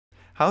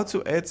how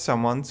to add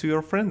someone to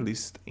your friend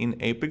list in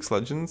Apex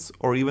Legends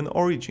or even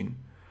Origin.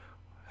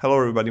 Hello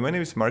everybody, my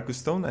name is Marcus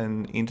Stone,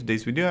 and in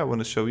today's video I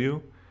want to show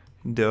you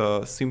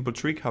the simple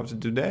trick how to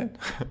do that.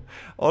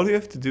 All you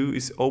have to do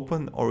is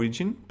open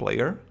Origin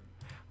player,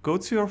 go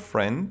to your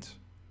friend,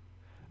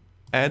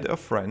 add a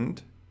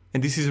friend,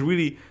 and this is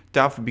really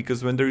tough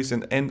because when there is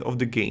an end of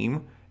the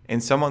game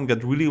and someone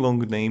got really long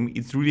name,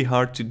 it's really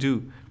hard to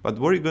do. But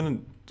what you're gonna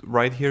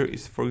write here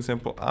is, for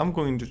example, I'm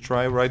going to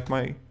try write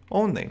my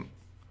own name.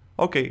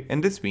 Okay,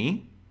 and that's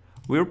me.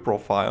 We're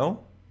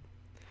profile.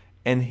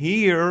 And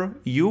here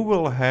you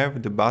will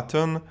have the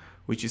button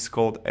which is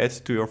called add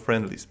to your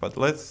friend list. But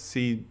let's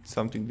see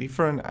something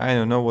different. I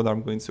don't know what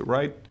I'm going to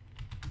write.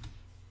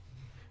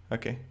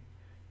 Okay.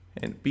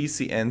 And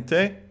PC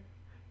ente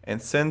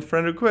and send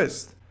friend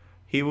request.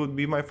 He would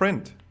be my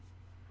friend.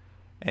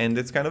 And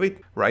that's kind of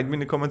it. Write me in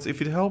the comments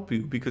if it helped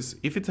you, because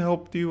if it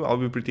helped you, I'll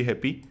be pretty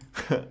happy.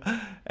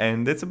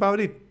 And that's about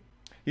it.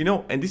 You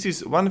know, and this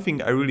is one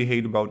thing I really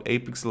hate about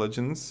Apex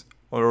Legends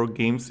or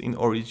games in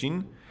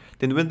Origin.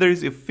 Then when there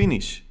is a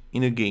finish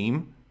in a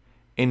game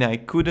and I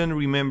couldn't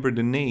remember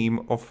the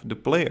name of the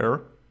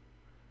player,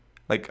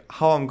 like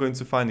how I'm going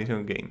to find it in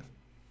a game.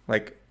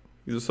 Like,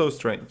 it's so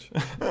strange.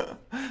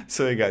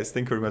 So hey guys,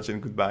 thank you very much and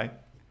goodbye.